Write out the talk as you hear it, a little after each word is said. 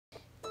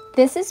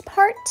This is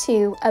part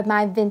 2 of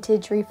my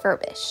vintage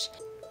refurbish.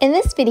 In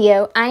this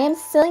video, I am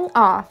sealing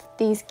off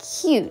these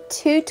cute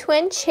 2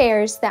 twin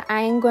chairs that I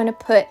am going to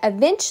put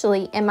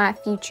eventually in my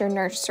future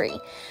nursery.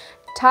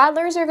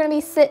 Toddlers are going to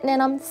be sitting in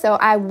them, so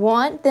I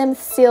want them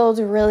sealed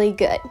really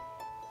good.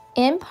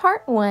 In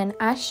part 1,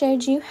 I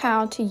showed you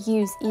how to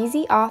use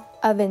Easy Off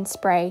oven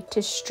spray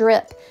to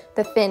strip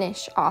the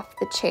finish off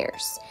the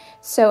chairs.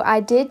 So I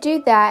did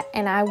do that,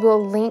 and I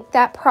will link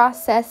that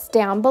process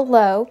down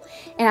below.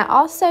 And I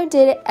also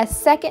did it a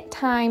second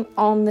time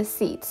on the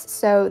seats,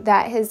 so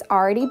that has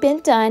already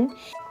been done.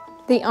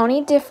 The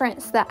only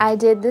difference that I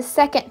did the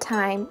second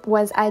time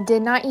was I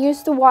did not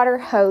use the water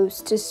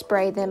hose to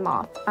spray them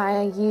off.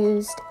 I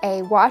used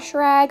a wash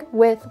rag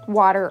with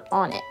water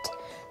on it.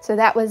 So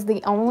that was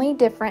the only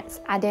difference.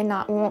 I did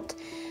not want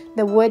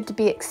the wood to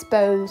be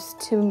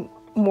exposed to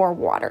more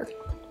water.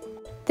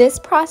 This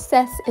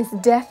process is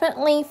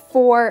definitely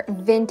for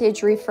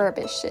vintage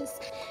refurbishes.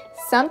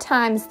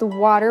 Sometimes the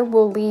water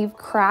will leave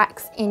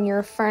cracks in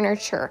your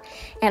furniture,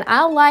 and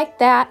I like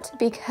that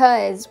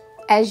because,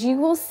 as you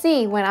will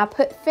see when I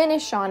put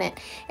finish on it,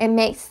 it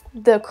makes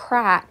the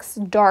cracks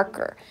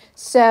darker.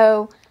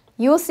 So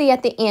you will see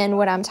at the end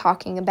what I'm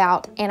talking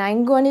about, and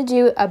I'm going to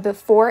do a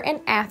before and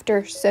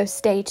after, so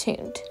stay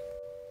tuned.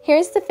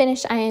 Here's the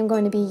finish I am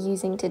going to be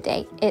using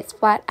today. It's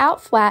Flat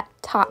Out Flat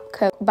Top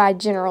Coat by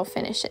General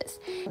Finishes.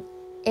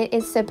 It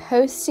is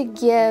supposed to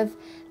give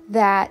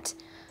that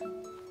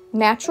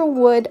natural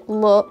wood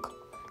look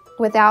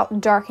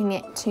without darkening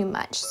it too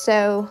much.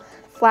 So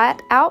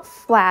Flat Out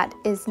Flat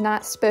is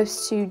not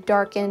supposed to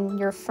darken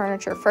your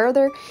furniture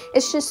further.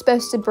 It's just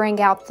supposed to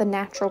bring out the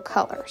natural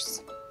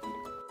colors.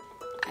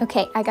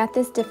 Okay, I got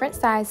this different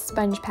size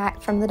sponge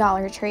pack from the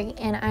Dollar Tree,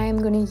 and I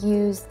am going to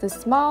use the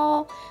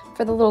small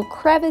for the little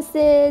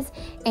crevices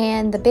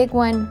and the big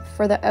one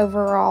for the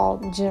overall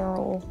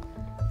general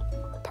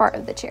part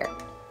of the chair.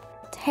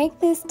 Take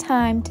this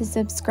time to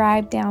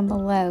subscribe down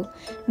below.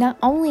 Not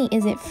only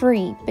is it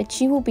free, but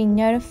you will be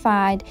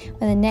notified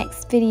when the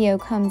next video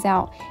comes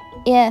out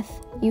if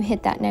you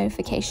hit that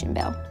notification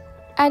bell.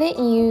 I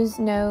didn't use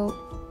no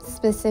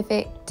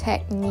specific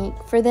technique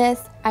for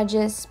this. I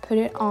just put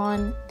it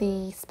on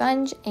the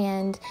sponge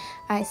and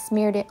I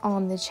smeared it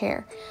on the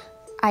chair.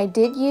 I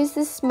did use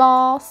this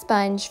small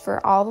sponge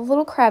for all the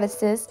little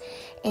crevices,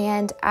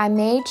 and I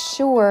made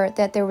sure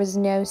that there was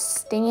no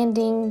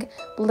standing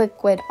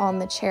liquid on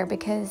the chair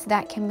because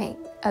that can make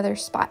other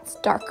spots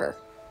darker.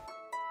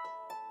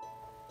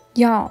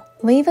 Y'all,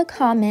 leave a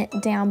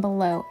comment down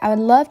below. I would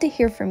love to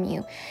hear from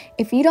you.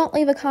 If you don't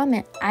leave a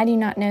comment, I do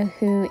not know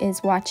who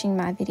is watching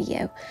my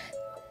video.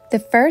 The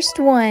first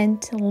one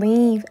to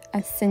leave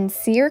a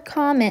sincere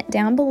comment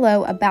down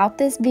below about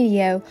this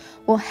video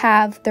will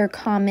have their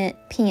comment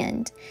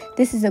pinned.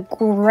 This is a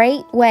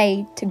great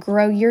way to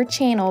grow your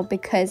channel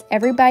because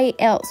everybody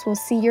else will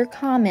see your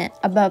comment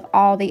above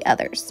all the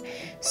others.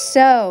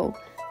 So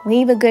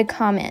leave a good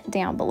comment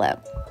down below.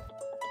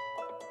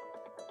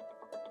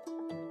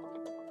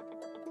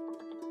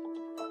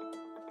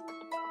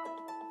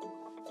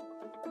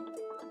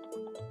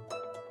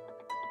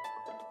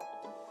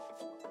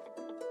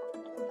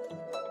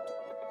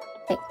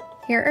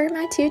 Here are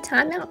my 2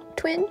 timeout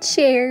twin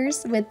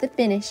chairs with the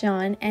finish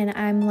on, and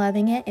I'm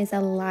loving it. It's a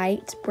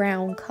light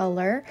brown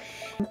color.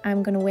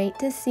 I'm going to wait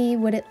to see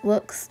what it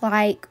looks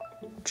like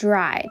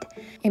dried.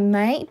 It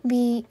might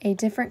be a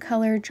different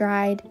color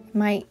dried. It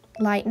might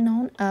lighten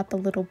on up a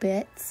little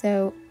bit,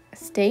 so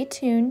stay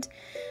tuned.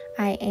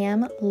 I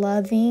am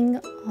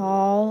loving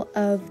all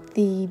of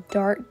the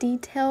dark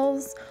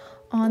details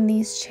on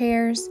these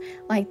chairs,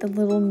 like the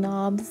little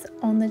knobs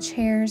on the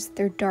chairs.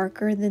 They're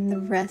darker than the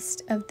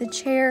rest of the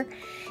chair,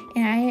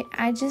 and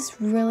I just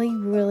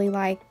really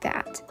like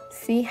that.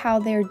 See how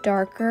they're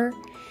darker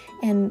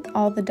and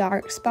all the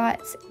dark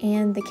spots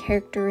and the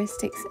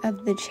characteristics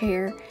of the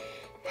chair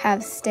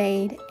have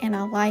stayed, and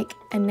I like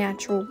a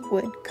natural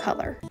wood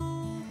color.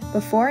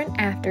 Before and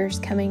afters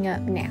coming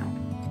up now.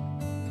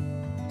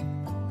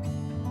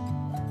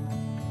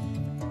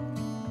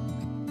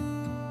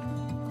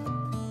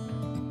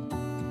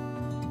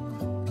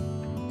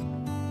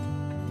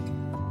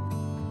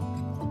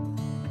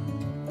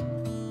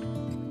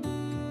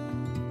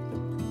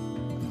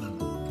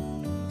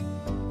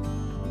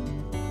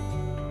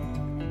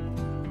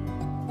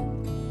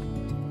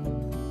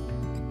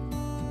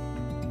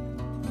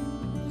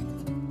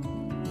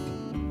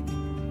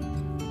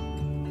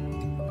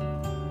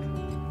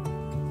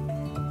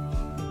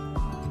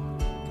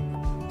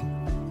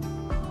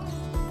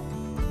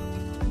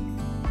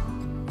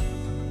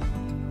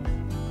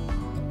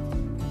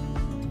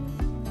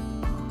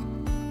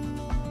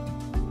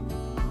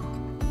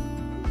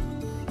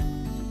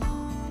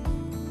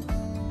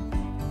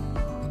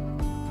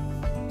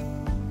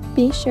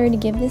 Be sure to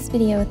give this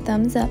video a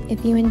thumbs up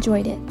if you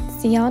enjoyed it.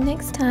 See y'all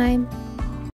next time.